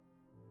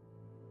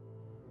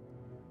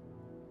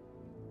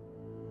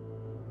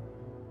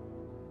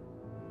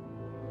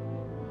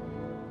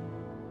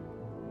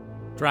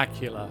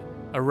Dracula,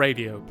 a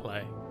radio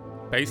play,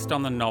 based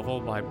on the novel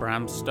by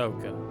Bram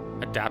Stoker,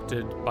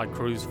 adapted by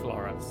Cruz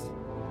Flores.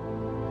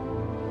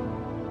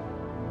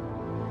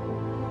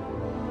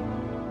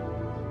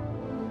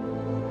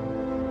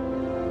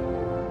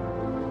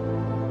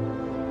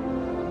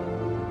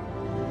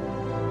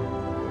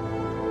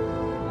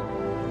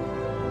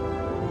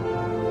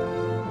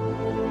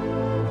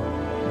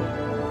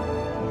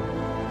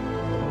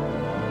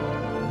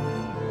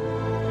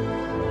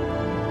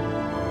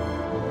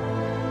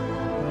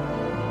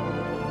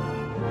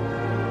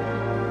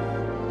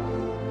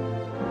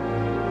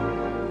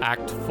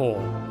 Act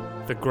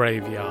 4, The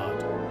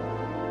Graveyard.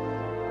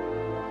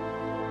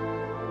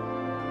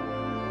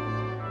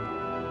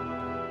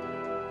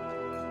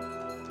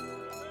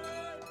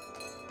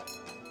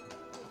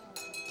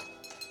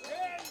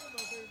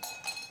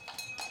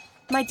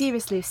 My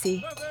dearest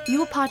Lucy, you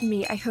will pardon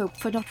me, I hope,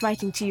 for not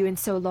writing to you in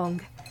so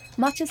long.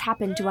 Much has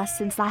happened to us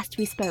since last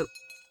we spoke.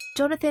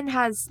 Jonathan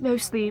has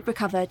mostly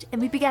recovered,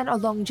 and we began our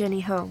long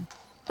journey home,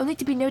 only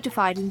to be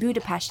notified in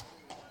Budapest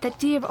that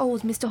dear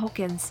old Mr.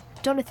 Hawkins,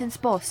 Jonathan's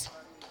boss,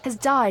 has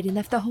died and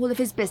left the whole of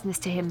his business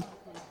to him.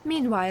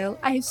 Meanwhile,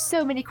 I have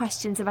so many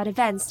questions about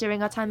events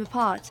during our time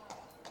apart.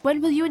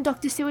 When will you and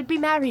Dr. Seward be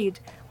married?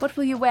 What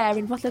will you wear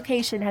and what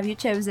location have you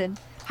chosen?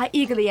 I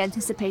eagerly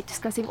anticipate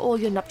discussing all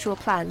your nuptial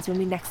plans when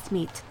we next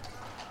meet.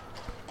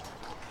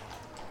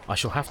 I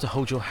shall have to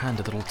hold your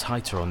hand a little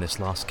tighter on this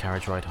last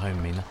carriage ride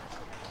home, Mina.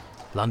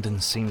 London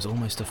seems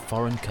almost a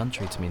foreign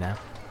country to me now.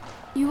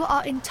 You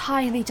are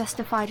entirely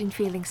justified in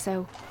feeling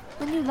so.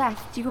 When you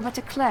left, you were but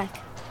a clerk,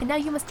 and now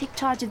you must take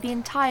charge of the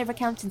entire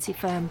accountancy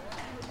firm.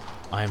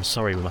 I am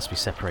sorry we must be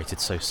separated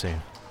so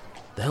soon.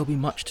 There'll be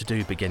much to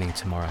do beginning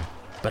tomorrow,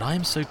 but I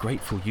am so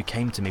grateful you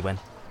came to me when...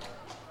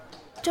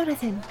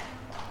 Jonathan,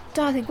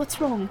 darling, what's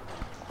wrong?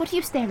 What are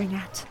you staring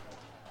at?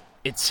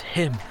 It's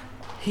him.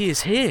 He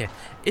is here.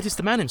 It is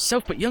the man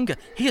himself, but younger.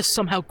 He has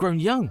somehow grown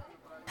young.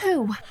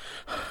 Who?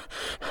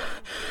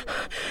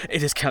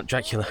 It is Count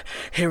Dracula,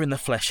 here in the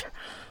flesh.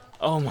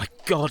 Oh my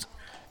God,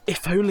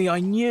 if only I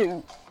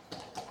knew.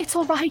 It's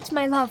all right,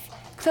 my love.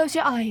 Close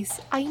your eyes.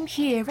 I am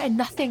here and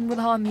nothing will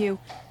harm you.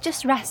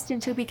 Just rest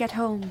until we get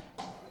home.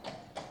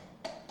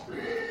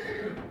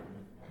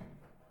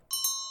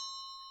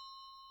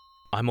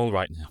 I'm all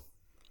right now.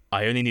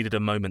 I only needed a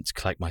moment to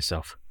collect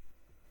myself.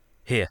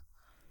 Here,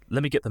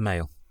 let me get the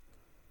mail.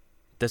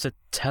 There's a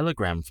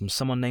telegram from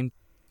someone named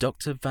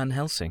Dr. Van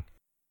Helsing.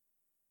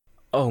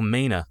 Oh,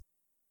 Mina,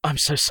 I'm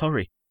so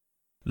sorry.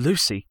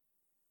 Lucy,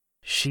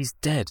 she's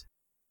dead.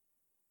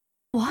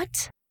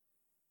 What?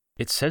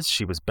 It says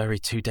she was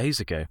buried 2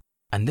 days ago,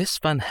 and this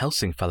Van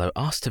Helsing fellow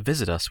asked to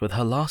visit us with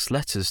her last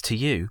letters to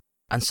you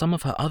and some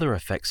of her other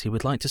effects he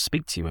would like to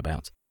speak to you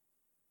about.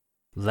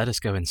 Let us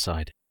go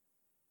inside.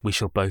 We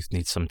shall both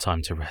need some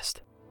time to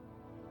rest.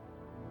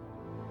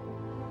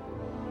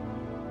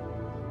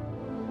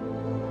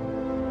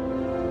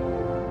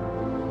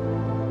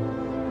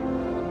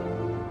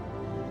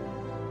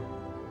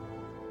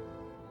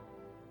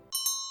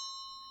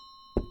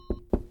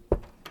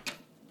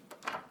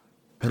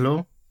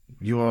 Hello?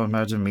 You are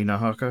Madam Mina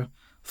Harker,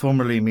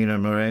 formerly Mina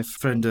Murray,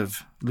 friend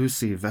of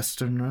Lucy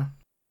Westenra?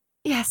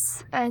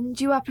 Yes, and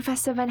you are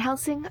Professor Van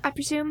Helsing, I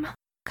presume?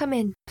 Come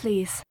in,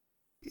 please.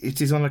 It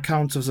is on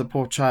account of the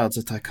poor child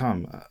that I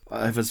come.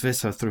 I was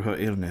with her through her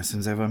illness,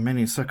 and there were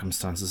many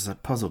circumstances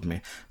that puzzled me,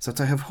 that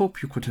I have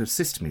hoped you could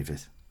assist me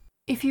with.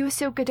 If you are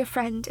so good a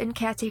friend and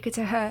caretaker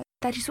to her,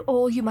 that is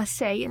all you must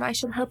say, and I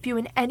shall help you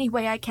in any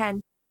way I can.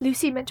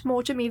 Lucy meant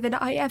more to me than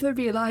I ever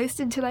realized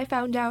until I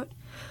found out.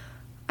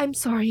 I'm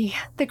sorry,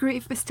 the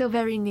grief is still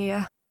very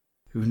near.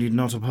 You need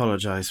not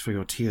apologize for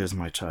your tears,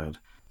 my child.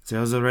 They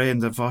are the rain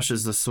that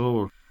washes the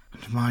soul,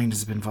 and mine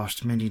has been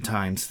washed many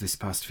times this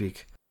past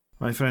week.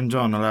 My friend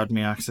John allowed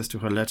me access to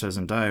her letters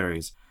and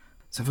diaries.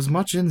 There was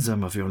much in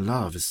them of your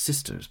love as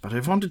sisters, but I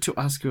wanted to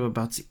ask you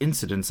about the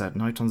incidents that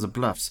night on the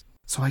bluffs,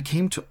 so I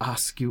came to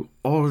ask you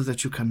all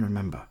that you can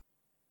remember.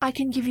 I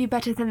can give you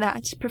better than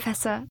that,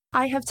 Professor.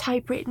 I have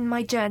typewritten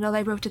my journal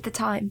I wrote at the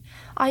time.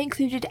 I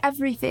included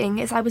everything,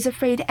 as I was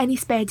afraid any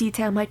spare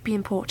detail might be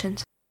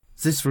important.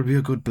 This will be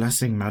a good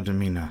blessing, Madam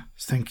Mina.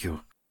 Thank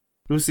you.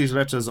 Lucy's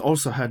letters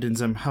also had in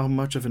them how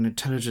much of an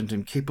intelligent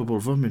and capable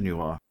woman you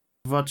are.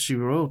 What she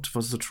wrote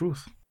was the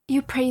truth.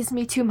 You praise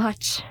me too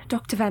much,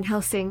 Dr. Van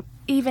Helsing,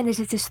 even as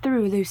it is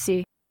through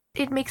Lucy.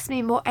 It makes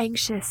me more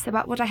anxious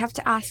about what I have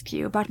to ask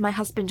you about my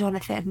husband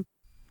Jonathan.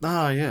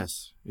 Ah,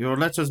 yes. Your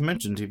letters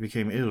mentioned he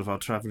became ill while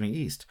travelling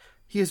east.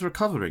 He is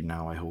recovering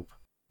now, I hope.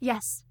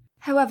 Yes.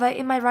 However,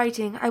 in my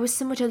writing, I was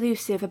somewhat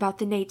elusive about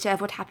the nature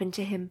of what happened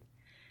to him.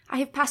 I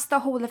have passed the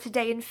whole of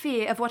today in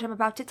fear of what I'm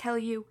about to tell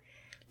you,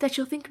 that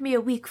you'll think me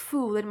a weak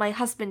fool and my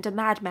husband a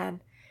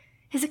madman.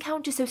 His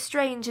account is so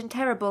strange and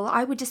terrible,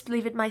 I would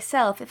disbelieve it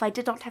myself if I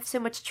did not have so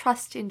much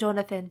trust in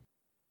Jonathan.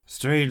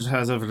 Strange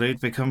has of late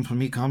become for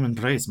me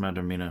commonplace,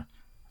 Madam Mina.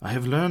 I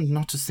have learned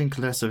not to think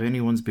less of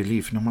anyone's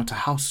belief, no matter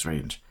how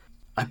strange.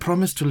 I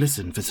promise to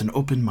listen with an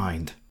open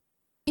mind.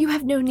 You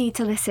have no need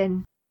to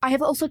listen. I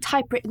have also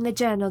typewritten the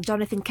journal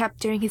Jonathan kept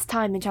during his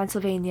time in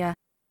Transylvania.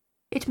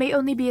 It may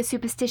only be a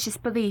superstitious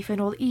belief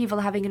in all evil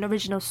having an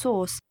original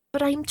source,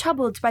 but I am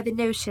troubled by the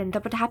notion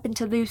that what happened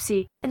to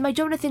Lucy and my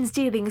Jonathan's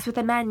dealings with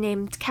a man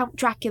named Count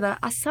Dracula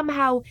are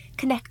somehow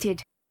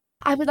connected.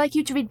 I would like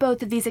you to read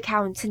both of these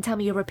accounts and tell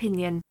me your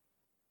opinion.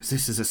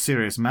 This is a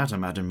serious matter,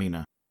 Madam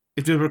Mina.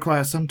 It will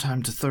require some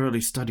time to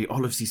thoroughly study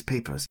all of these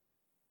papers.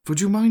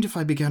 Would you mind if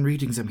I began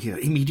reading them here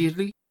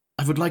immediately?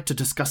 I would like to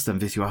discuss them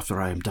with you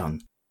after I am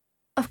done.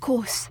 Of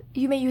course.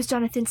 You may use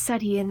Jonathan's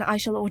study and I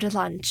shall order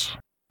lunch.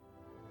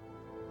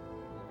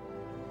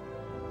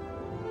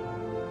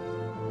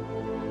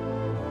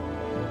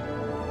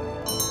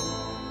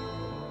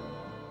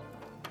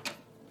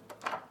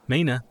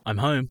 Mina, I'm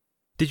home.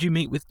 Did you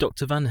meet with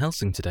Dr. Van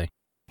Helsing today?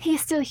 He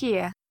is still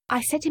here.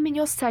 I set him in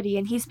your study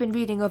and he's been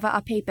reading over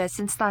our papers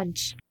since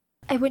lunch.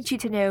 I want you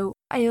to know,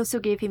 I also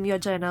gave him your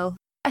journal.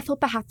 I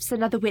thought perhaps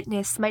another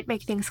witness might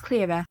make things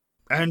clearer.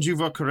 And you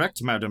were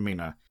correct, Madam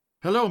Mina.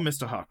 Hello,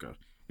 Mr. Harker.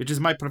 It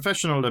is my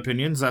professional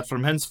opinion that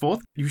from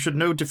henceforth you should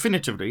know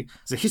definitively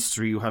the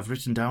history you have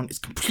written down is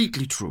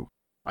completely true.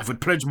 I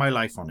would pledge my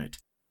life on it.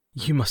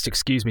 You must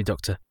excuse me,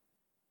 Doctor.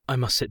 I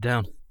must sit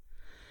down.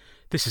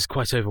 This is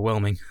quite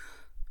overwhelming.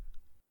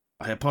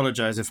 I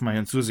apologize if my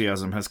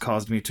enthusiasm has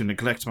caused me to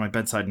neglect my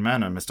bedside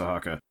manner, Mr.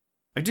 Harker.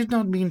 I did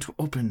not mean to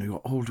open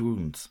your old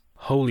wounds.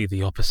 Wholly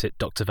the opposite,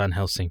 Dr. Van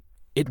Helsing.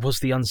 It was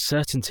the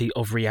uncertainty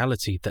of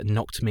reality that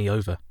knocked me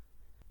over.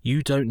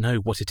 You don't know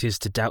what it is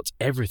to doubt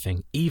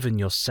everything, even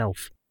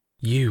yourself.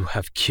 You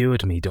have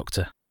cured me,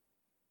 Doctor.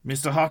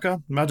 Mr. Harker,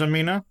 Madam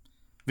Mina,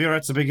 we are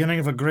at the beginning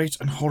of a great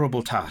and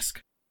horrible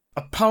task.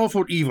 A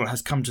powerful evil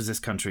has come to this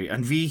country,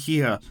 and we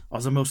here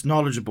are the most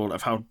knowledgeable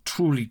of how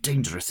truly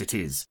dangerous it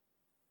is.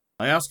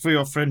 I ask for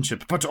your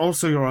friendship, but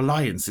also your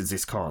alliance in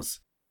this cause.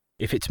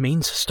 If it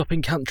means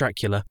stopping Count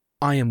Dracula,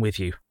 I am with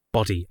you,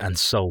 body and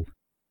soul.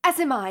 As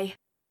am I.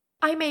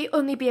 I may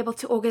only be able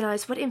to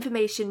organize what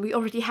information we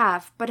already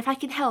have, but if I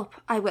can help,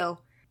 I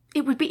will.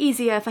 It would be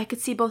easier if I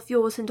could see both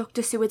yours and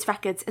Dr. Seward's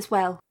records as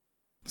well.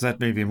 That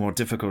may be more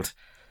difficult.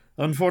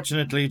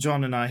 Unfortunately,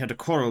 John and I had a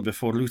quarrel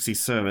before Lucy's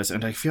service,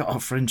 and I fear our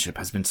friendship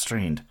has been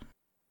strained.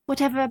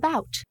 Whatever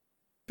about?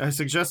 I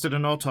suggested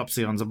an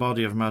autopsy on the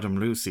body of Madame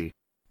Lucy.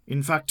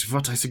 In fact,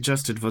 what I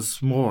suggested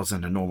was more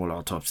than a normal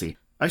autopsy.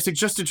 I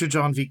suggested to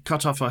John we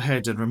cut off her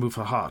head and remove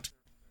her heart.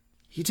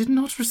 He did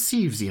not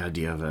receive the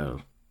idea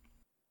well.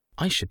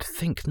 I should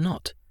think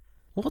not.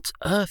 What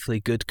earthly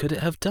good could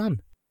it have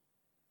done?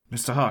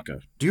 Mr.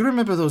 Harker, do you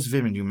remember those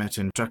women you met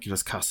in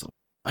Dracula's castle?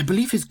 I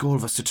believe his goal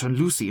was to turn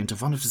Lucy into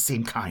one of the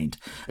same kind,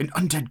 an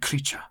undead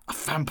creature, a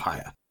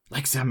vampire,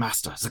 like their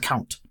master, the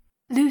Count.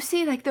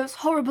 Lucy, like those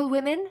horrible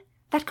women?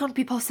 That can't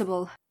be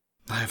possible.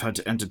 I have had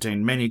to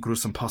entertain many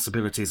gruesome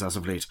possibilities as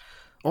of late.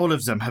 All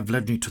of them have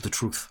led me to the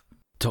truth.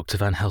 Dr.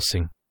 Van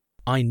Helsing,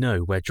 I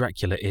know where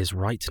Dracula is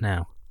right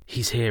now.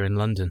 He's here in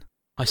London.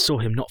 I saw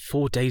him not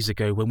 4 days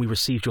ago when we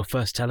received your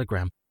first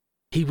telegram.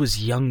 He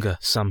was younger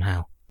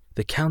somehow.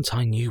 The Count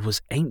I knew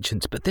was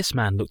ancient, but this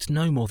man looked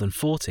no more than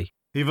 40.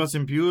 He was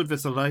imbued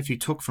with the life he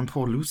took from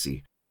poor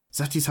Lucy.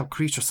 That is how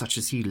creatures such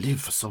as he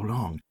live for so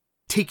long,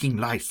 taking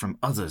life from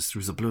others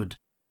through the blood.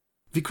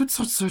 We could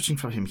start searching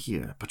for him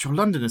here, but your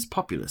London is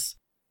populous.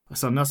 I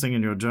saw nothing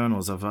in your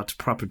journals of what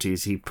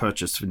properties he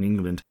purchased in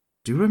England.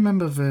 Do you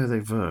remember where they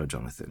were,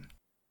 Jonathan?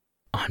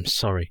 I'm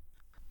sorry.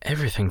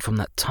 Everything from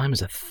that time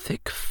is a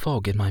thick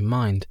fog in my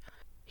mind.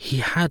 He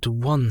had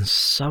one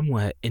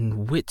somewhere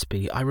in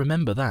Whitby, I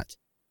remember that.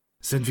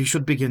 Then we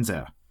should begin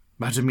there.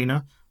 Madam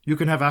Mina, you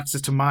can have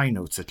access to my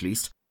notes at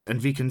least,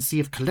 and we can see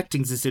if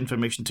collecting this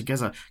information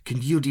together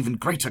can yield even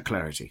greater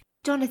clarity.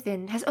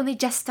 Jonathan has only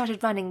just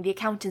started running the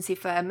accountancy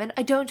firm, and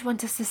I don't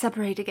want us to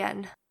separate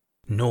again.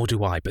 Nor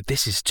do I, but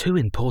this is too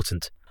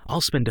important.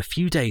 I'll spend a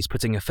few days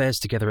putting affairs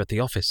together at the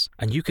office,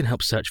 and you can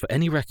help search for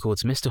any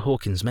records Mr.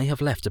 Hawkins may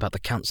have left about the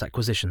Count's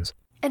acquisitions.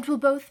 And we'll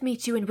both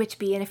meet you in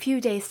Whitby in a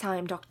few days'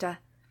 time, Doctor.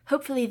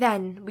 Hopefully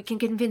then we can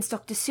convince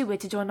Dr. Seward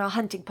to join our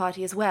hunting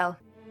party as well.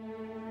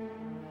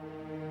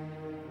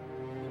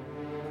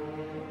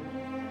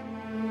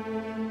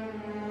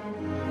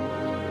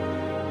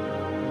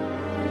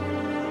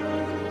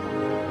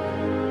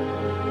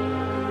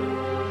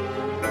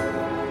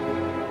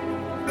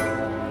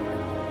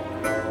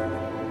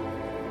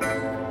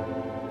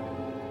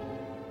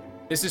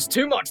 This is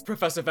too much,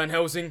 Professor Van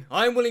Helsing.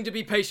 I am willing to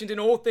be patient in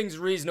all things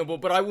reasonable,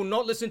 but I will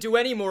not listen to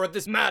any more of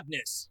this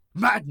madness.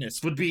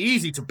 Madness would be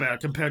easy to bear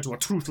compared to a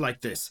truth like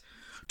this.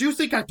 Do you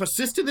think I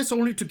persist in this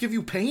only to give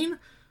you pain?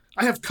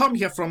 I have come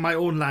here from my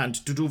own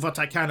land to do what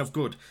I can of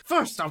good.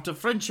 First out of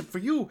friendship for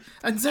you,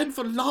 and then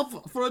for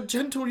love for a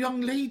gentle young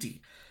lady.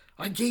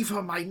 I gave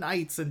her my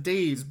nights and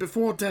days,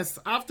 before death,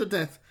 after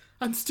death,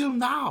 and still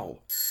now.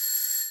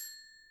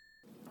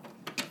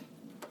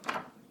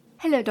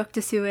 Hello,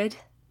 Dr. Seward.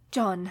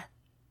 John.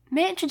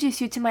 May I introduce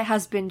you to my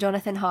husband,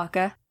 Jonathan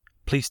Harker?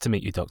 Pleased to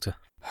meet you, Doctor.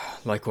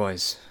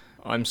 Likewise.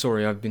 I'm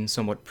sorry I've been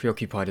somewhat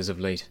preoccupied as of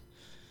late.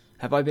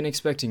 Have I been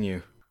expecting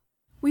you?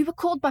 We were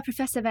called by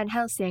Professor Van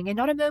Helsing, and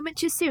not a moment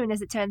too soon,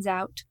 as it turns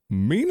out.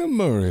 Mina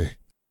Murray.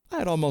 I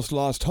had almost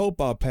lost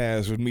hope our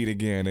paths would meet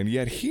again, and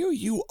yet here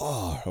you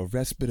are, a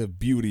respite of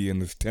beauty in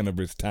this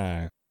tenebrous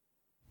time.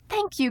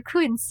 Thank you,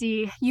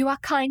 Quincy. You are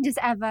kind as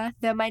ever,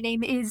 though my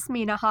name is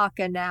Mina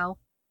Harker now.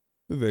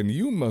 Then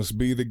you must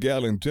be the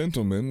gallant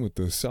gentleman with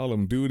the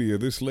solemn duty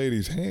of this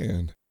lady's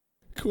hand.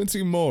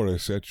 Quincy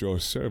Morris at your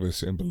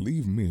service, and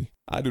believe me,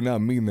 I do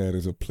not mean that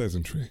as a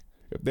pleasantry.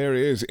 If there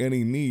is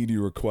any need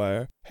you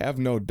require, have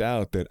no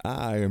doubt that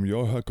I am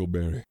your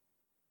huckleberry.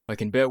 I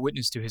can bear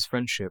witness to his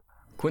friendship.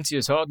 Quincy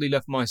has hardly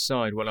left my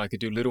side while I could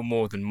do little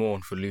more than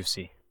mourn for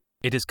Lucy.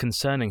 It is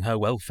concerning her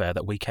welfare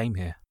that we came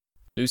here.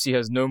 Lucy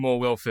has no more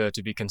welfare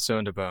to be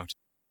concerned about,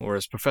 or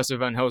has Professor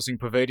Van Helsing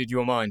pervaded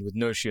your mind with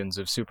notions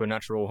of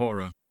supernatural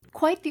horror?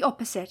 Quite the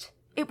opposite.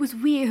 It was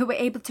we who were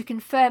able to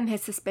confirm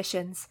his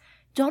suspicions.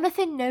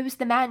 Jonathan knows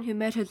the man who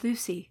murdered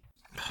Lucy.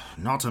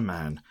 Not a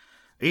man.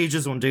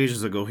 Ages and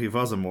ages ago he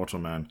was a mortal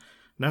man.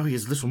 Now he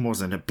is little more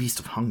than a beast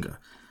of hunger.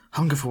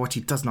 Hunger for what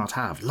he does not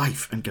have,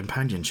 life and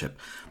companionship,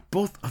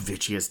 both of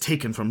which he has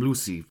taken from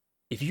Lucy.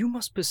 If you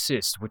must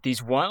persist with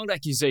these wild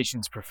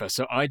accusations,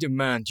 Professor, I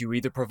demand you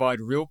either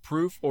provide real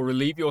proof or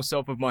relieve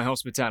yourself of my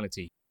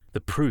hospitality.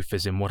 The proof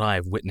is in what I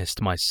have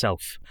witnessed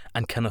myself,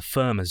 and can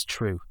affirm as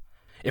true.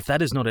 If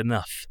that is not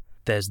enough,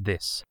 there's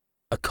this.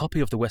 A copy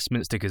of the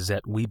Westminster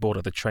Gazette we bought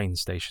at the train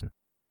station.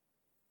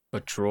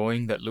 A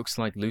drawing that looks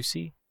like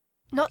Lucy?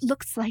 Not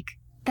looks like.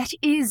 That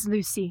is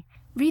Lucy.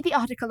 Read the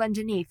article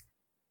underneath.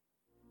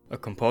 A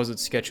composite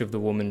sketch of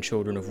the woman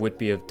children of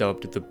Whitby have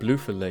dubbed the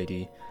Bloofer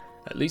Lady.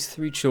 At least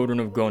 3 children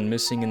have gone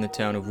missing in the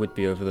town of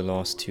Whitby over the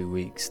last 2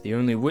 weeks. The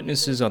only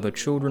witnesses are the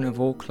children have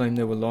all claimed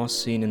they were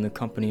last seen in the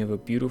company of a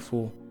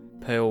beautiful,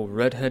 pale,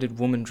 red-headed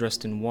woman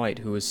dressed in white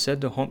who is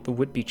said to haunt the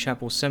Whitby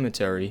Chapel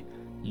Cemetery,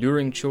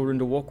 luring children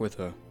to walk with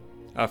her.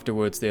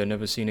 Afterwards they are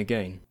never seen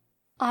again.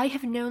 I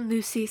have known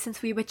Lucy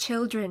since we were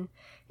children.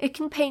 It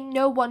can pain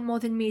no one more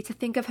than me to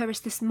think of her as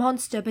this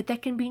monster, but there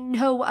can be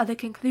no other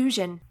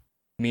conclusion.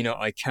 Mina,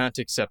 I can't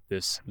accept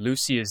this.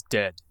 Lucy is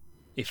dead.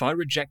 If I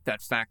reject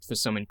that fact for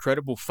some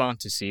incredible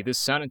fantasy, this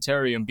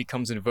sanitarium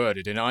becomes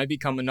inverted, and I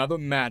become another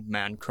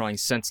madman crying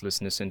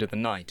senselessness into the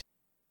night.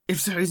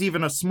 If there is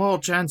even a small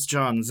chance,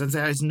 John, then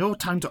there is no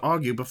time to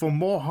argue before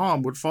more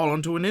harm would fall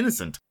onto an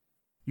innocent.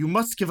 You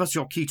must give us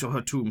your key to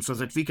her tomb so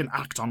that we can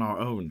act on our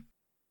own.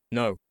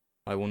 No,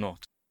 I will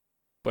not.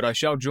 But I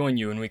shall join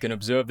you and we can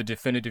observe the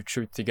definitive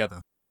truth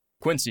together.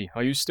 Quincy,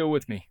 are you still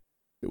with me?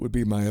 It would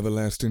be my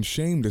everlasting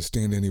shame to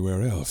stand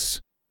anywhere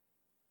else.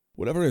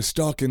 Whatever is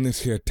stalking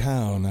this here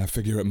town, I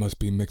figure it must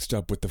be mixed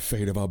up with the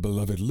fate of our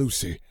beloved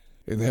Lucy.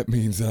 And that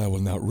means I will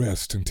not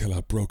rest until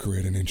I broker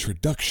it an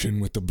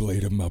introduction with the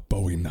blade of my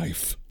Bowie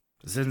knife.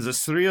 Then the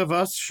 3 of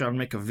us shall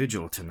make a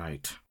vigil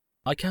tonight.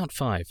 I count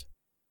 5.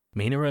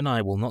 Mina and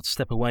I will not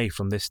step away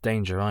from this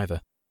danger either.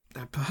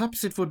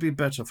 Perhaps it would be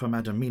better for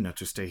Madam Mina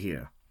to stay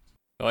here.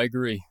 I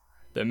agree.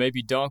 There may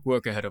be dark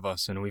work ahead of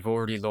us, and we've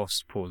already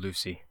lost poor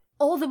Lucy.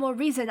 All the more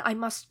reason I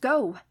must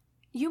go.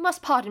 You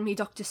must pardon me,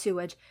 Dr.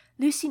 Seward.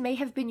 Lucy may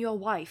have been your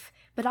wife,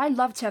 but I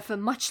loved her for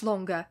much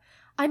longer.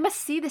 I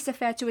must see this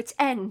affair to its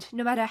end,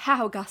 no matter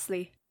how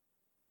ghastly.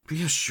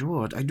 Be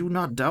assured, I do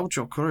not doubt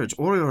your courage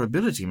or your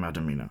ability,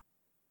 Madam Mina.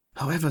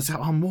 However, there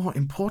are more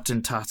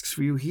important tasks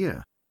for you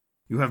here.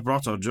 You have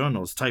brought our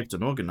journals typed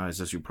and organized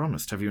as you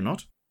promised, have you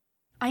not?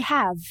 I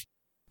have.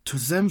 To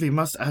them we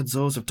must add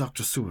those of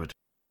Dr. Seward.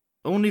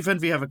 Only when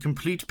we have a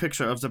complete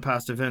picture of the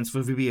past events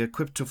will we be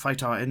equipped to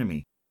fight our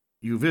enemy.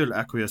 You will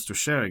acquiesce to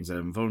sharing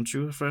them, won't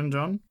you, friend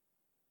John?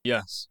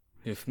 Yes,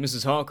 if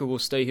Mrs. Harker will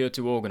stay here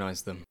to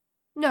organize them.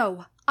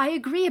 No, I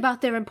agree about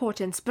their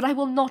importance, but I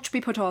will not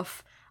be put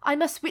off. I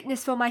must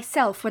witness for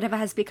myself whatever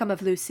has become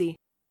of Lucy.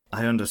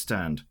 I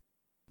understand.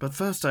 But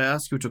first I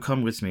ask you to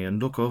come with me and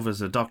look over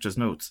the doctor's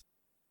notes.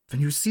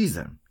 When you see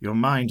them, your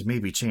mind may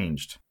be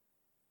changed.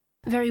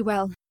 Very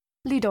well.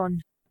 Lead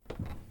on.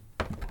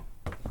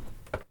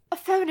 A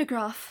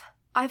phonograph.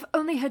 I've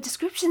only heard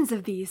descriptions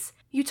of these.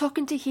 You talk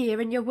into here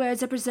and your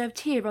words are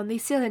preserved here on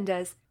these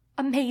cylinders.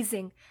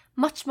 Amazing.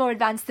 Much more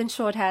advanced than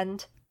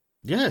shorthand.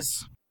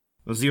 Yes.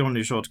 The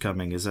only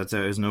shortcoming is that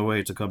there is no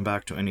way to come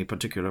back to any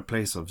particular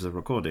place of the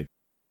recording.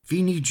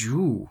 We need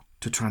you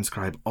to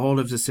transcribe all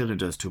of the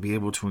cylinders to be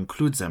able to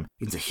include them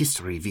in the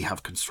history we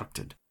have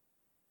constructed.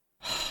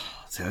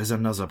 There is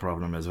another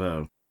problem as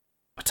well.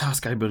 A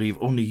task I believe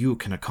only you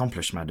can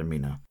accomplish, Madam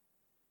Mina.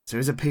 There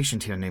is a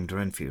patient here named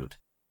Renfield.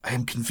 I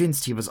am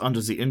convinced he was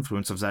under the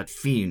influence of that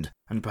fiend,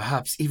 and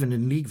perhaps even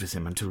in league with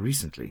him until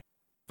recently.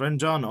 Friend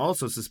John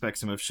also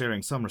suspects him of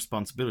sharing some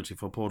responsibility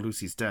for poor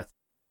Lucy's death.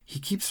 He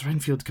keeps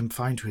Renfield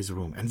confined to his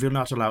room, and will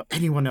not allow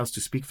anyone else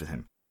to speak with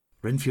him.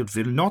 Renfield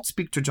will not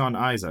speak to John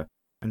either,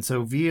 and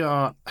so we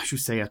are, I should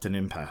say, at an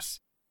impasse.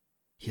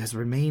 He has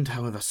remained,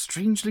 however,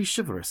 strangely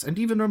chivalrous and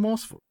even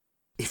remorseful.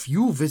 If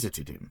you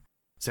visited him,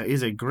 there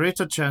is a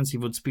greater chance he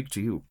would speak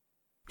to you.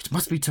 It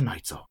must be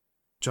tonight, though.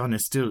 John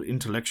is still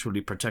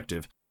intellectually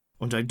protective,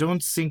 and I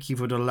don't think he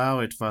would allow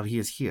it while he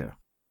is here.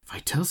 If I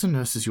tell the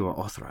nurses you are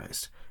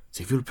authorized,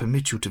 they will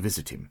permit you to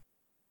visit him.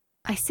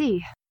 I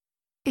see.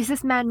 Is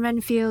this man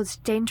Renfield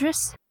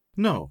dangerous?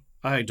 No,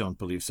 I don't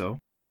believe so.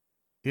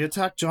 He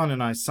attacked John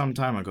and I some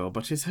time ago,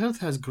 but his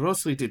health has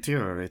grossly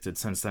deteriorated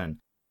since then.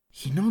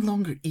 He no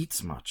longer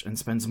eats much and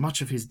spends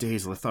much of his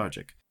days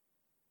lethargic.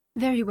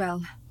 Very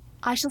well.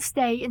 I shall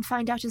stay and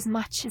find out as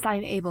much as I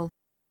am able.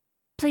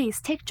 Please,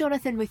 take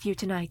Jonathan with you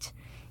tonight.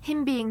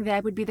 Him being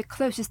there would be the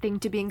closest thing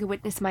to being a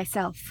witness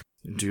myself.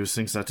 Do you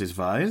think that is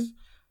wise?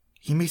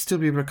 He may still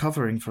be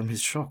recovering from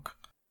his shock.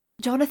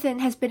 Jonathan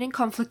has been in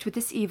conflict with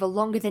this evil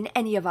longer than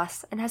any of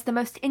us, and has the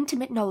most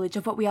intimate knowledge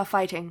of what we are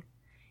fighting.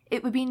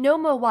 It would be no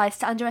more wise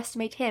to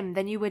underestimate him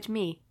than you would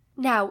me.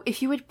 Now,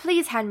 if you would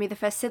please hand me the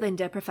first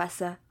cylinder,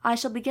 Professor, I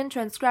shall begin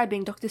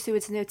transcribing Dr.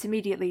 Seward's notes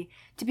immediately,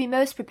 to be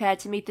most prepared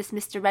to meet this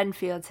Mr.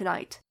 Renfield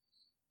tonight.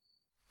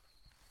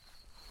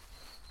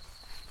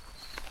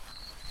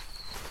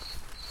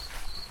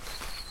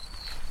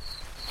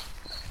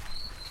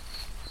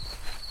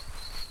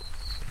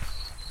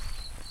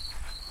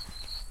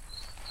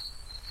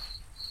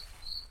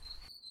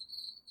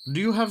 Do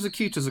you have the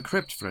key to the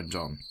crypt, friend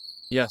John?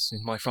 Yes,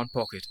 in my front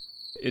pocket.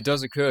 It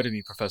does occur to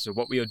me, Professor,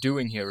 what we are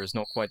doing here is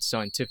not quite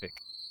scientific.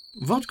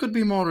 What could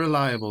be more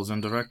reliable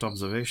than direct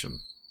observation?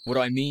 What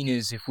I mean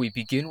is, if we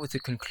begin with a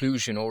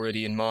conclusion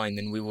already in mind,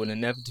 then we will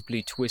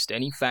inevitably twist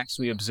any facts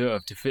we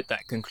observe to fit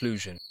that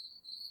conclusion.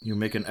 You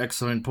make an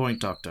excellent point,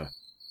 Doctor.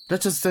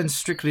 Let us then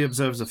strictly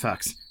observe the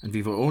facts, and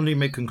we will only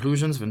make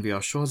conclusions when we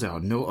are sure there are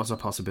no other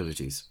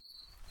possibilities.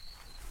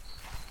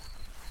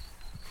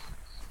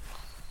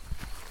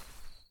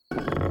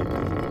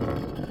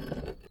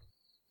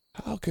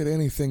 How could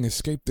anything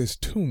escape this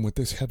tomb with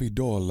this heavy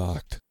door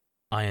locked?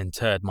 I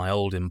interred my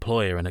old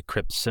employer in a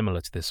crypt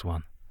similar to this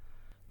one.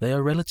 They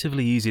are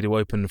relatively easy to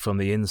open from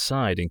the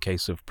inside in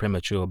case of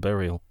premature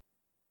burial.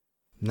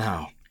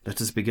 Now,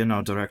 let us begin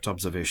our direct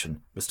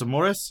observation. Mr.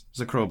 Morris,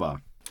 the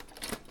crowbar.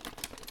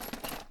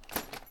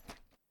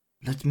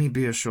 Let me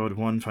be assured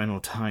one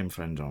final time,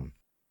 friend John.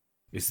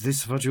 Is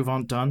this what you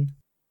want done?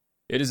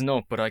 It is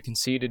not, but I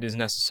concede it is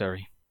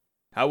necessary.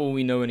 How will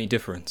we know any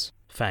difference?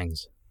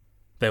 Fangs.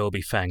 There will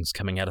be fangs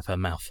coming out of her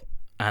mouth.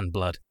 And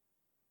blood.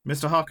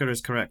 Mr. Harker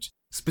is correct.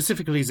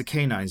 Specifically, the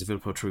canines will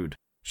protrude.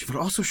 She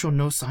will also show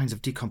no signs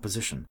of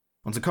decomposition.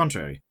 On the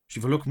contrary, she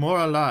will look more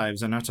alive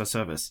than at her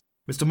service.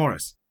 Mr.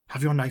 Morris,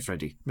 have your knife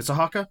ready. Mr.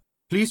 Harker,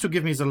 please to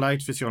give me the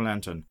light with your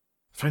lantern.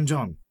 Friend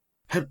John,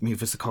 help me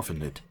with the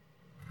coffin lid.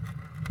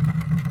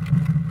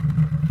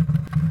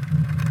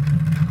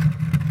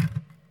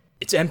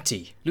 It's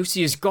empty.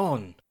 Lucy is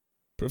gone.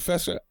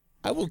 Professor,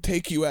 I will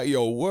take you at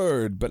your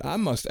word, but I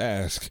must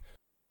ask,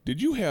 did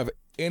you have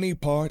any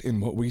part in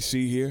what we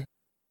see here?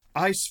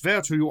 I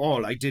swear to you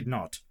all I did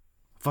not.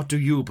 What do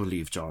you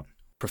believe, John?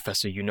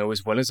 Professor, you know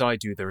as well as I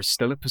do there is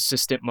still a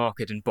persistent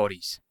market in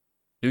bodies.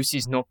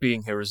 Lucy's not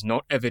being here is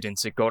not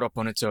evidence it got up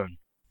on its own.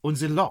 And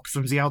the lock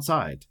from the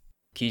outside?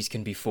 Keys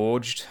can be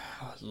forged,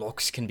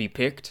 locks can be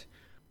picked.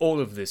 All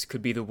of this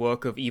could be the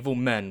work of evil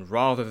men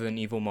rather than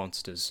evil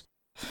monsters.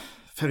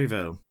 Very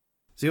well.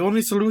 The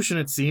only solution,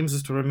 it seems,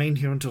 is to remain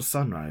here until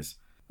sunrise.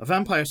 A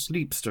vampire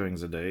sleeps during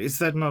the day. Is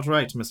that not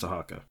right, Mr.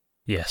 Harker?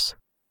 Yes.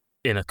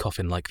 In a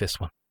coffin like this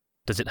one.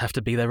 Does it have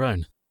to be their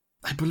own?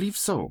 I believe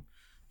so.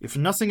 If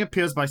nothing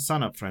appears by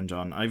sunup, friend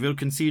John, I will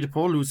concede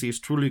poor Lucy is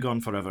truly gone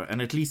forever,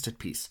 and at least at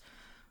peace.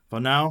 For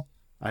now,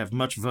 I have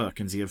much work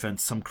in the event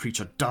some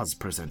creature does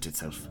present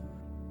itself.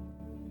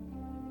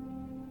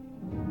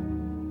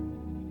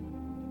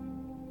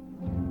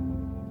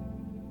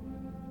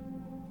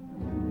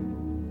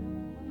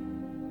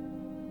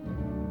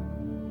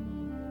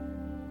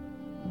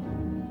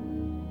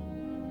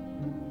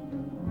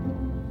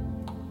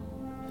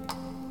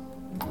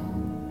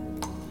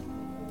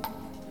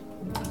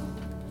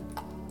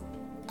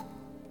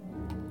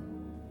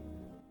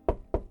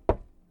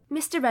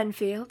 Mr.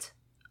 Renfield,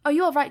 are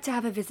you all right to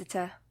have a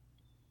visitor?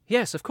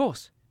 Yes, of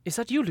course. Is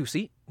that you,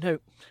 Lucy? No,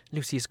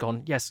 Lucy is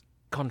gone. Yes,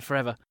 gone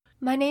forever.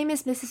 My name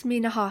is Mrs.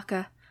 Mina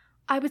Harker.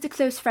 I was a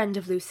close friend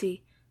of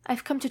Lucy.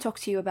 I've come to talk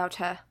to you about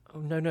her.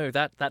 Oh, no,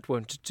 that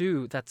won't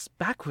do. That's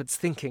backwards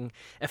thinking.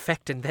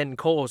 Effect and then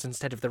cause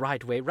instead of the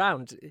right way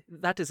round.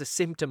 That is a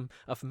symptom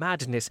of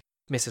madness,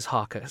 Mrs.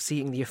 Harker,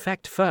 seeing the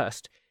effect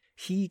first.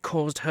 He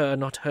caused her,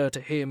 not her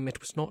to him.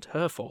 It was not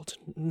her fault.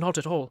 Not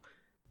at all.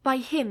 By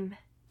him,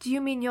 do you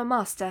mean your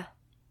master?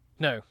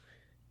 No,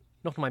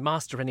 not my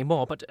master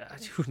anymore, but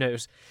who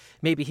knows?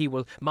 Maybe he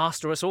will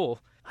master us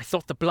all. I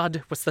thought the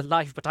blood was the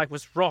life, but I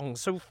was wrong,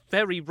 so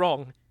very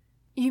wrong.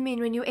 You mean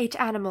when you ate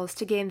animals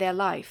to gain their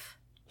life?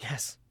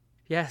 Yes.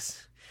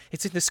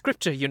 It's in the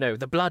scripture, you know.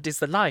 The blood is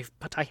the life,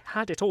 but I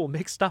had it all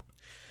mixed up.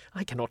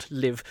 I cannot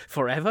live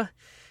forever.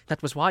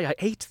 That was why I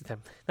ate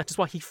them. That is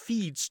why he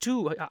feeds,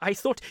 too. I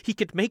thought he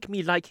could make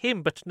me like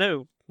him, but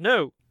no.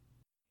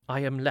 I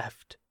am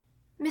left.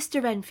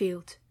 Mr.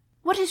 Renfield,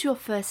 what is your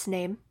first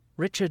name?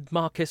 Richard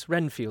Marcus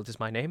Renfield is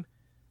my name.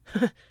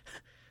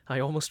 I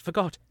almost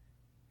forgot.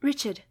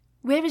 Richard,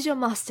 where is your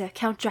master,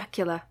 Count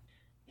Dracula?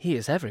 He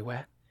is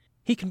everywhere.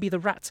 He can be the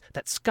rats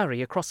that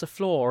scurry across the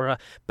floor or a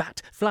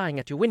bat flying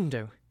at your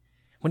window.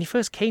 When he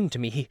first came to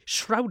me, he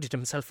shrouded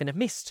himself in a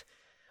mist.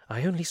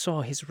 I only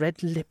saw his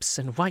red lips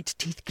and white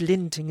teeth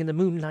glinting in the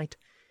moonlight.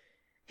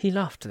 He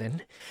laughed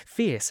then,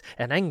 fierce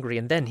and angry,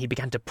 and then he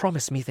began to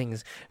promise me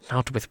things,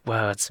 not with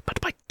words,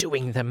 but by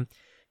doing them.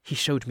 He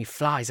showed me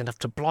flies enough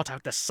to blot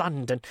out the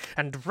sun,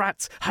 and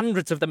rats,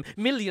 hundreds of them,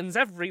 millions,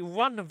 every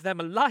one of them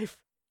alive.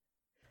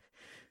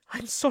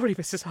 I'm sorry,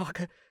 Mrs.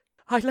 Harker.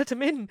 I let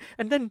him in,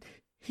 and then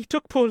he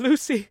took poor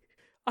Lucy.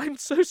 I'm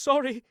so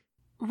sorry.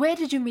 Where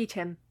did you meet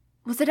him?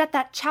 Was it at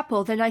that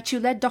chapel the night you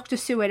led Dr.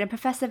 Seward and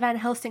Professor Van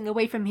Helsing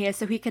away from here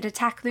so he could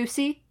attack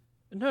Lucy?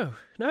 No.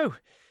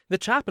 The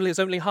chapel is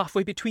only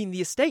halfway between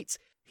the estates.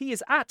 He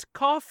is at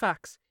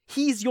Carfax.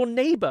 He's your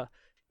neighbour.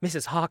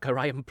 Mrs. Harker,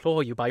 I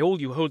implore you, by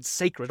all you hold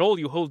sacred, all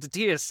you hold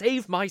dear,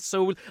 save my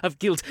soul of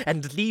guilt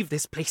and leave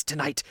this place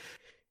tonight.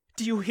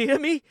 Do you hear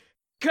me?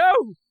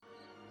 Go!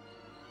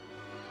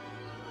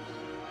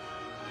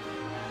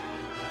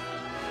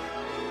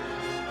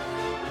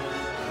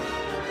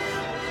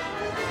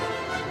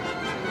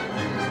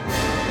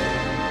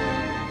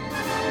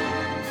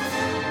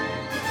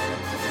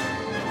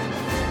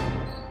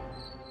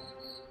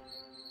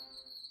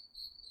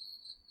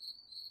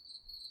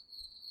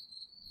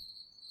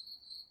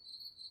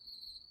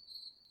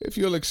 If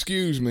you'll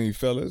excuse me,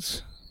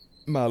 fellas,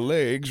 my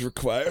legs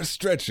require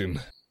stretching.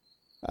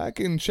 I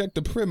can check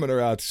the perimeter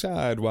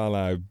outside while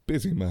I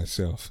busy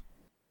myself.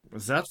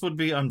 That would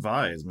be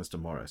unwise, Mr.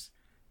 Morris.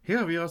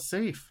 Here we are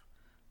safe.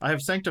 I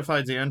have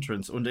sanctified the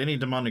entrance, and any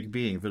demonic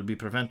being will be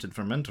prevented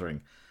from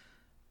entering.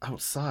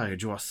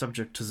 Outside, you are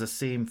subject to the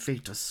same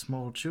fate as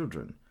small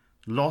children,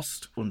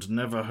 lost and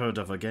never heard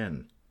of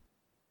again.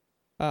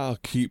 I'll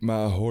keep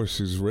my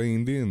horses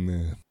reined in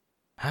then.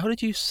 How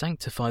did you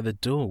sanctify the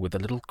door with the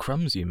little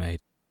crumbs you made?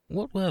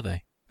 What were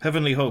they?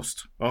 Heavenly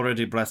host,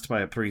 already blessed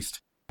by a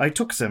priest. I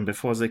took them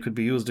before they could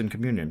be used in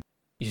communion.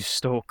 You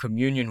stole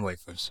communion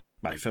wafers.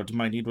 I felt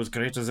my need was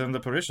greater than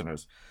the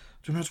parishioners.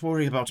 Do not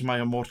worry about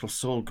my immortal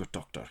soul, good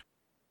doctor.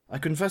 I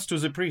confessed to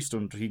the priest,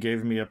 and he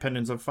gave me a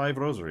penance of 5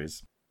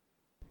 rosaries.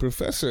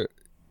 Professor,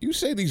 you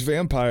say these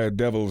vampire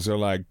devils are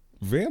like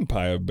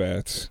vampire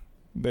bats.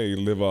 They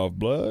live off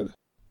blood?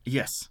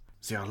 Yes,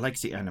 they are like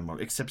the animal,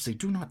 except they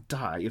do not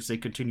die if they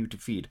continue to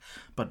feed,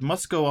 but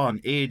must go on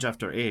age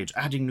after age,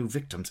 adding new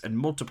victims and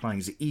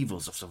multiplying the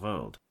evils of the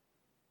world.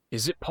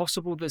 Is it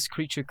possible this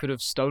creature could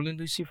have stolen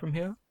Lucy from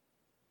here?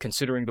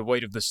 Considering the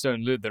weight of the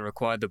stone lid that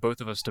required the both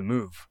of us to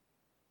move.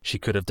 She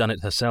could have done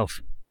it herself.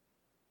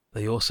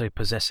 They also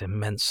possess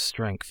immense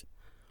strength.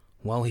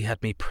 While he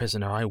had me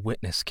prisoner, I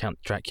witnessed Count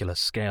Dracula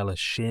scale a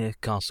sheer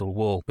castle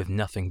wall with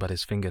nothing but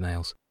his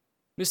fingernails.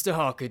 Mr.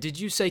 Harker,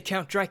 did you say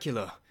Count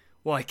Dracula?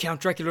 Why, Count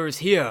Dracula is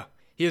here.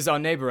 He is our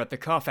neighbour at the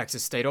Carfax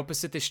estate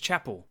opposite this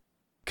chapel.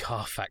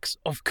 Carfax,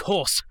 of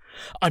course!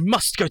 I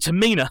must go to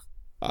Mina!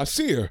 I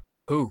see her.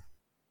 Who?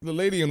 The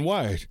lady in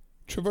white,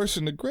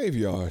 traversing the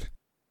graveyard.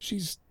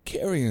 She's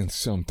carrying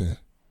something.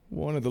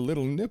 One of the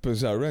little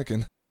nippers, I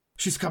reckon.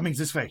 She's coming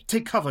this way.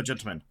 Take cover,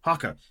 gentlemen.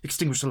 Harker,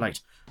 extinguish the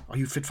light. Are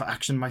you fit for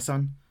action, my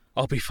son?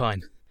 I'll be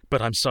fine,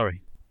 but I'm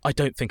sorry. I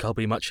don't think I'll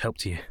be much help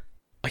to you.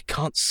 I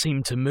can't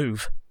seem to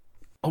move.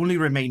 Only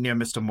remain near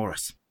Mr.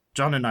 Morris.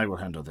 John and I will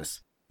handle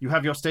this. You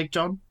have your stake,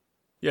 John?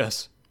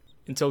 Yes.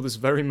 Until this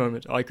very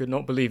moment, I could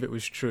not believe it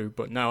was true,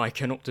 but now I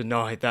cannot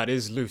deny that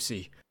is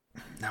Lucy.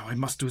 Now I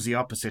must do the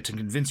opposite and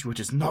convince you it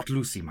is not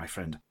Lucy, my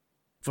friend.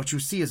 What you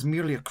see is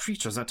merely a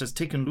creature that has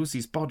taken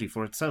Lucy's body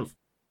for itself.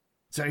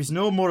 There is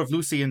no more of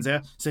Lucy in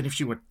there than if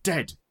she were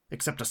dead,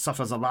 except to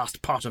suffer the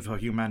last part of her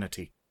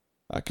humanity.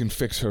 I can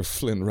fix her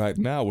flint right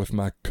now with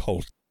my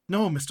Colt.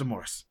 No, Mr.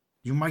 Morris.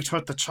 You might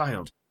hurt the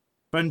child.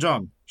 Friend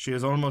John, she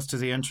is almost to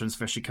the entrance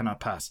where she cannot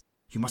pass.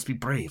 You must be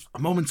brave. A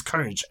moment's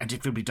courage, and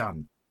it will be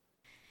done.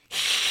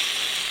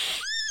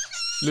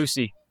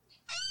 Lucy.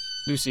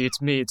 Lucy,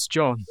 it's me. It's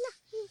John.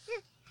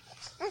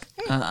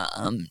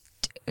 To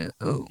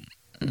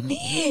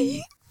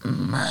me,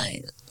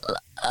 my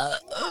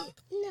love.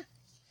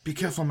 Be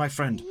careful, my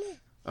friend.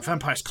 A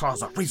vampire's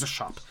claws are razor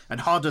sharp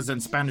and harder than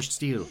Spanish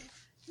steel.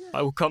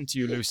 I will come to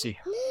you, Lucy.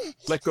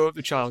 Let go of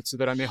the child so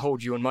that I may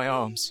hold you in my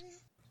arms.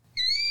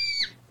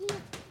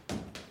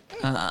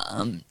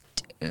 To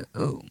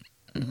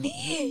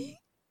me.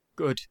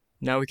 Good.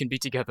 Now we can be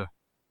together.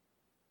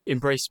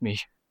 Embrace me.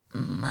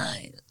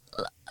 My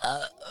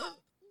love.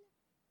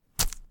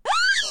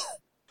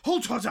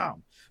 Hold her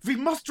down! We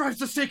must drive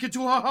the stake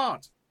into her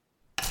heart!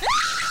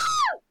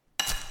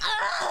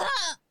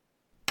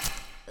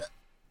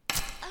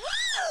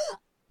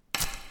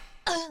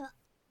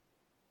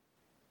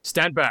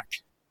 Stand back.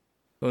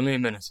 Only a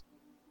minute.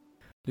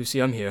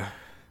 Lucy, I'm here.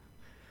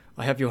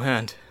 I have your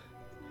hand.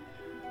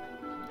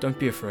 Don't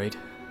be afraid.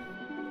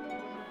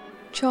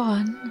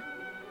 John,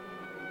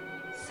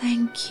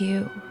 thank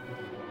you.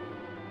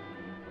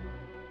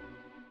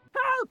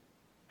 Help!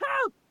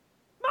 Help!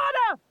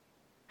 Mother!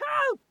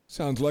 Help!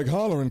 Sounds like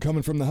hollering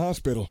coming from the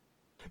hospital.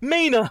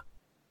 Mina!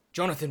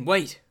 Jonathan,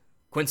 wait!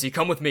 Quincy,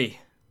 come with me.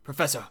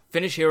 Professor,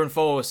 finish here and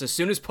follow us as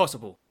soon as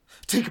possible.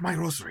 Take my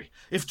rosary.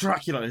 If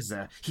Dracula is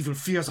there, he will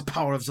fear the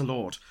power of the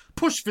Lord.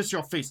 Push this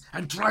your face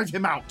and drive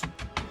him out.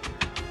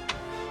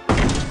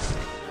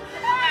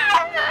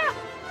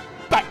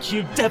 Back,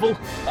 you devil!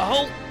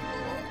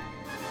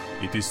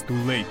 It is too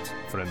late,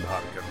 friend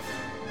Harker.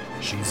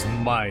 She's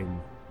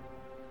mine.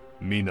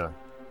 Mina,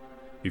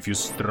 if you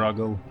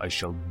struggle, I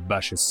shall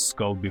bash his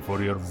skull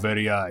before your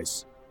very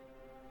eyes.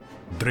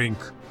 Drink.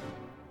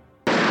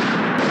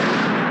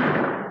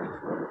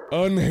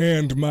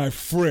 Unhand my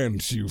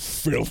friends, you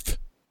filth!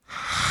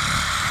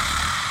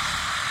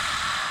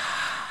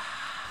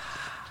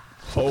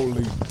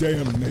 Holy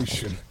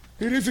damnation!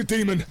 It is a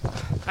demon!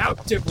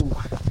 Out, devil!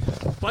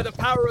 By the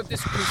power of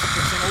this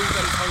crucifix and all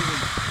that is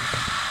holy!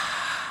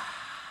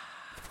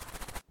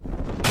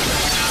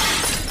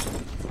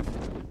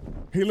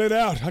 He lit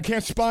out. I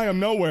can't spy him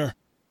nowhere.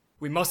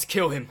 We must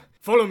kill him.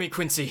 Follow me,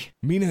 Quincy.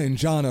 Mina and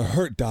John are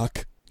hurt,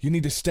 Doc. You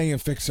need to stay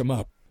and fix him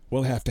up.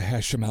 We'll have to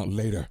hash him out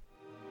later.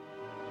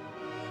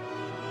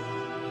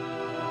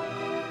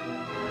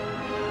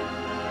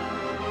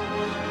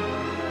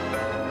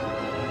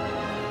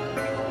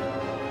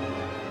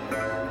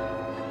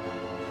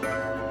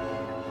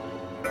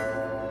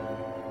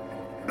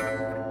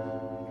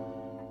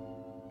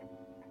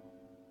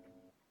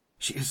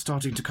 She is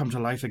starting to come to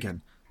life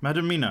again.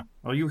 Madam Mina,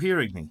 are you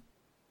hearing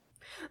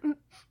me?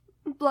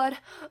 Blood.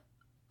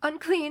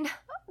 Unclean.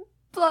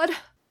 Blood.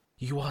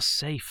 You are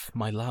safe,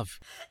 my love.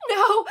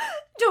 No!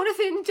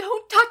 Jonathan,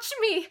 don't touch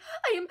me!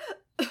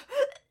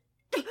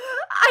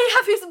 I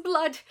have his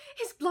blood.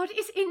 His blood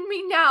is in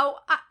me now.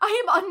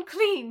 I am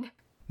unclean.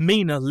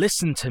 Mina,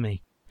 listen to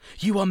me.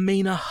 You are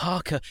Mina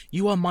Harker.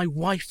 You are my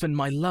wife and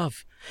my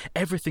love.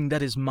 Everything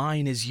that is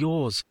mine is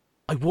yours.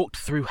 I walked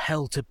through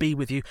hell to be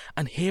with you,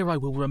 and here I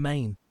will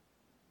remain.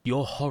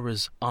 Your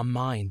horrors are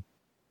mine.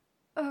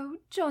 Oh,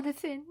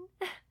 Jonathan.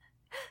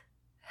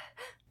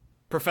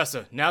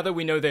 Professor, now that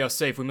we know they are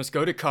safe, we must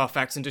go to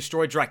Carfax and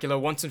destroy Dracula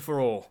once and for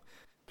all.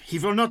 He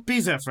will not be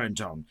there, friend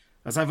John.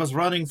 As I was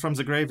running from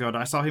the graveyard,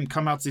 I saw him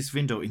come out this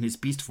window in his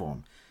beast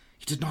form.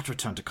 He did not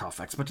return to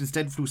Carfax, but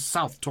instead flew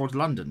south toward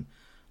London.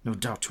 No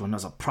doubt to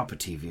another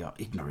property we are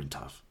ignorant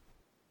of.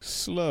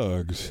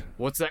 Slugs.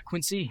 What's that,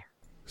 Quincy?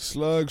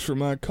 Slugs from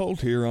my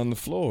cult here on the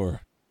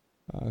floor.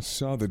 I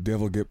saw the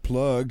devil get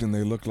plugged and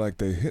they looked like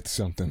they hit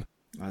something.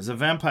 The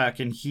vampire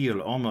can heal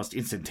almost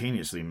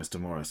instantaneously, Mr.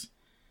 Morris.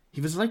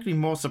 He was likely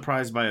more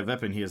surprised by a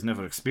weapon he has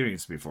never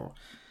experienced before.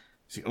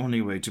 The only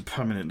way to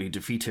permanently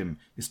defeat him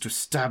is to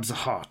stab the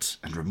heart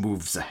and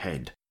remove the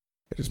head.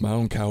 It is my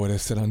own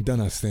cowardice that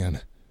undone us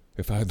then.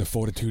 If I had the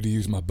fortitude to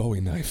use my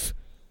Bowie knife,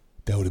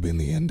 that would have been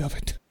the end of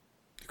it.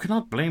 You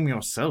cannot blame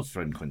yourself,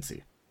 friend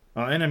Quincy.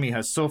 Our enemy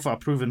has so far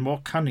proven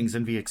more cunning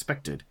than we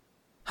expected.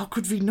 How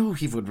could we know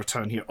he would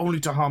return here only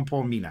to harm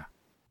poor Mina?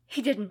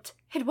 He didn't.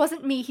 It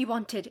wasn't me he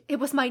wanted. It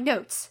was my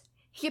notes.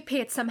 He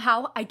appeared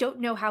somehow. I don't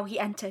know how he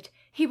entered.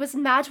 He was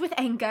mad with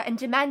anger and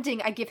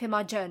demanding I give him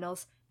our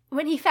journals.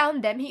 When he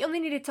found them, he only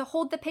needed to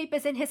hold the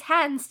papers in his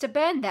hands to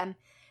burn them.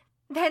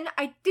 Then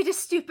I did a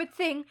stupid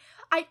thing.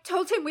 I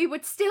told him we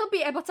would still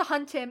be able to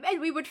hunt him,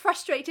 and we would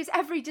frustrate his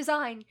every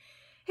design.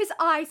 His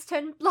eyes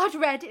turned blood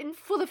red and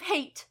full of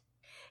hate.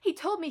 He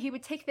told me he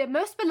would take their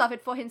most beloved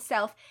for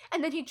himself,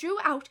 and then he drew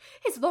out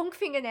his long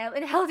fingernail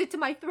and held it to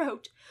my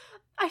throat.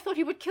 I thought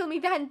he would kill me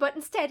then, but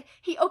instead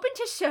he opened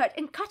his shirt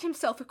and cut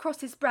himself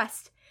across his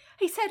breast.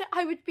 He said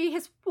I would be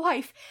his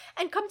wife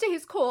and come to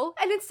his call,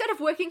 and instead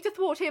of working to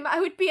thwart him, I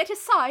would be at his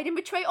side and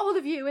betray all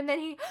of you, and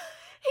then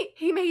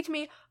he made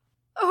me...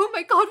 Oh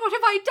my God, what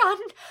have I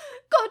done?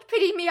 God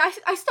pity me,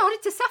 I started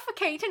to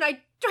suffocate and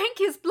I drank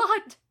his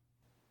blood.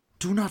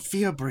 Do not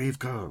fear, brave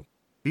girl.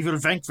 We will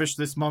vanquish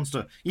this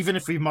monster, even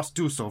if we must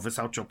do so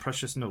without your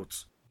precious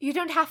notes. You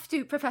don't have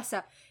to,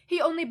 Professor. He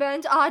only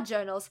burned our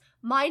journals.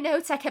 My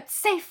notes I kept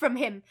safe from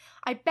him.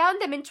 I bound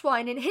them in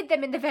twine and hid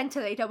them in the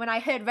ventilator when I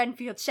heard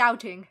Renfield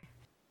shouting.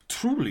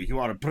 Truly, you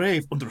are a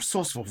brave and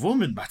resourceful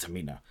woman, Madam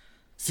Mina.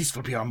 This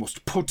will be our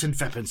most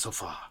potent weapon so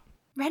far.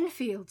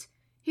 Renfield?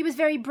 He was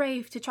very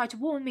brave to try to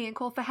warn me and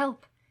call for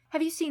help.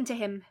 Have you seen to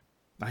him?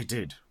 I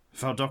did,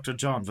 while Dr.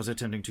 John was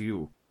attending to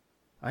you.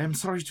 I am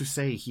sorry to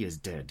say he is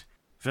dead.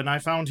 When I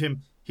found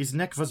him, his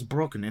neck was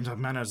broken in a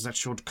manner that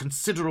showed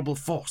considerable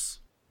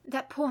force.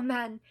 That poor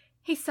man.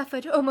 He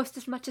suffered almost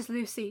as much as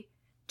Lucy.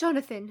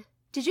 Jonathan,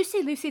 did you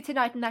see Lucy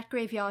tonight in that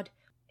graveyard?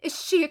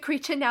 Is she a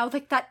creature now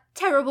like that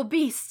terrible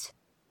beast?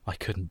 I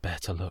couldn't bear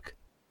to look.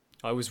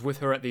 I was with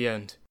her at the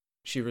end.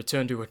 She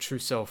returned to her true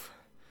self.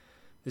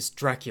 This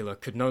Dracula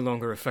could no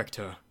longer affect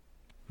her.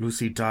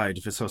 Lucy died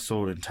with her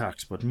soul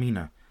intact, but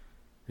Mina,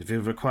 it will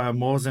require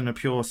more than a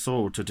pure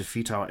soul to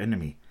defeat our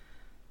enemy.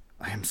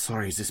 I am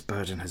sorry this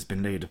burden has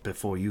been laid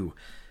before you,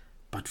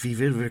 but we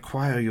will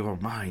require your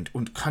mind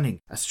and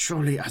cunning as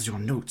surely as your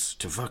notes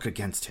to work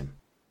against him.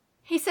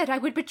 He said I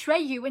would betray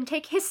you and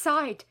take his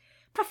side.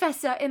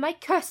 Professor, am I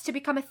cursed to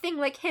become a thing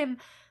like him?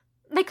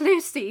 Like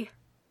Lucy?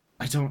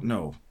 I don't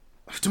know.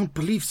 I don't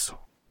believe so.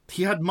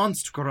 He had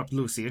months to corrupt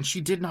Lucy, and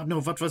she did not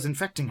know what was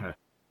infecting her.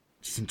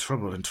 She's in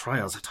trouble and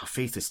trials that her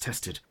faith is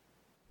tested.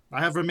 I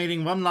have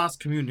remaining one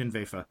last communion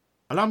wafer.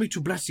 Allow me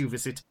to bless you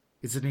with it.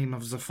 In the name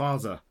of the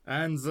Father,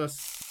 and the...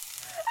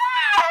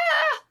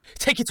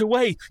 Take it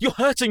away! You're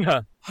hurting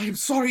her! I am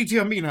sorry,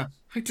 dear Mina.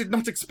 I did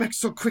not expect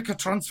so quick a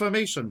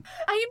transformation.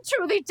 I am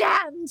truly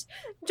damned!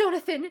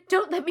 Jonathan,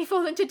 don't let me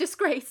fall into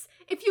disgrace.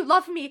 If you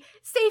love me,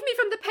 save me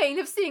from the pain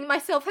of seeing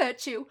myself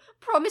hurt you.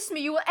 Promise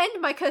me you will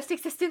end my cursed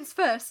existence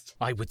first.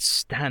 I would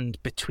stand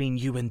between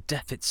you and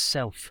death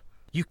itself.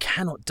 You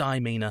cannot die,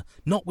 Mina,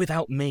 not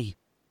without me.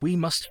 We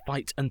must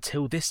fight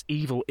until this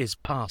evil is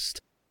past.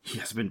 He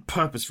has been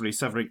purposefully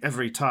severing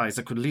every ties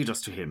that could lead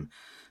us to him.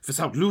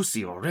 Without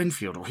Lucy or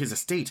Renfield or his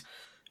estate,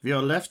 we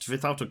are left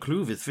without a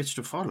clue with which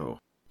to follow.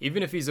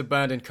 Even if he's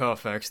abandoned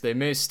Carfax, there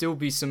may still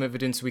be some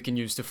evidence we can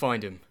use to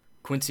find him.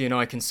 Quincy and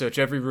I can search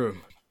every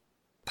room.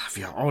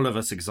 We are all of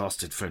us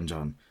exhausted, friend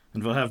John,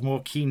 and we'll have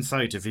more keen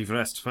sight if we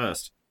rest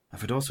first. I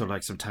would also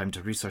like some time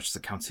to research the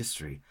Count's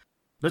history.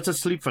 Let us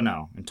sleep for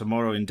now, and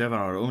tomorrow endeavour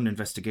our own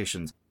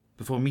investigations,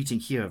 before meeting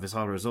here with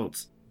our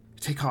results.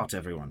 Take heart,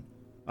 everyone.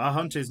 Our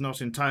hunt is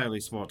not entirely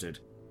spotted.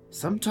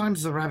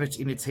 Sometimes the rabbit,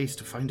 in its haste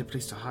to find a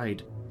place to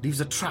hide, leaves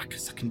a track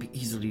that can be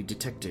easily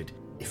detected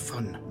if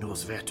one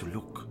knows where to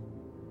look.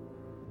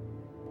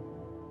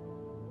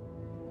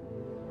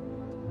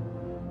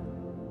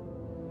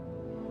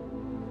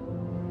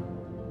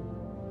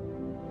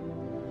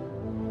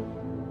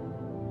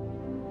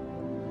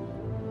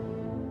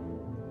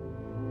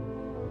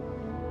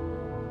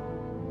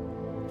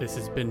 This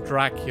has been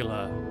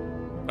Dracula,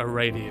 a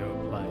radio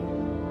play.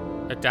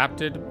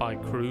 Adapted by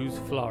Cruz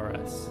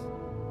Flores.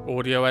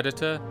 Audio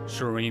editor,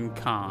 Shireen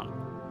Khan.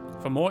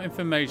 For more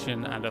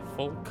information and a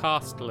full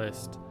cast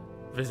list,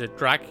 visit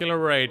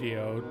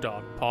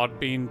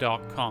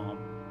dracularadio.podbean.com.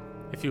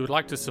 If you would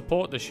like to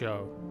support the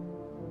show,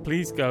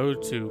 please go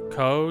to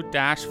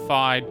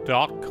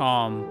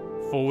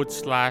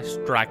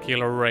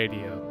ko-fi.com/Dracula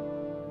Radio.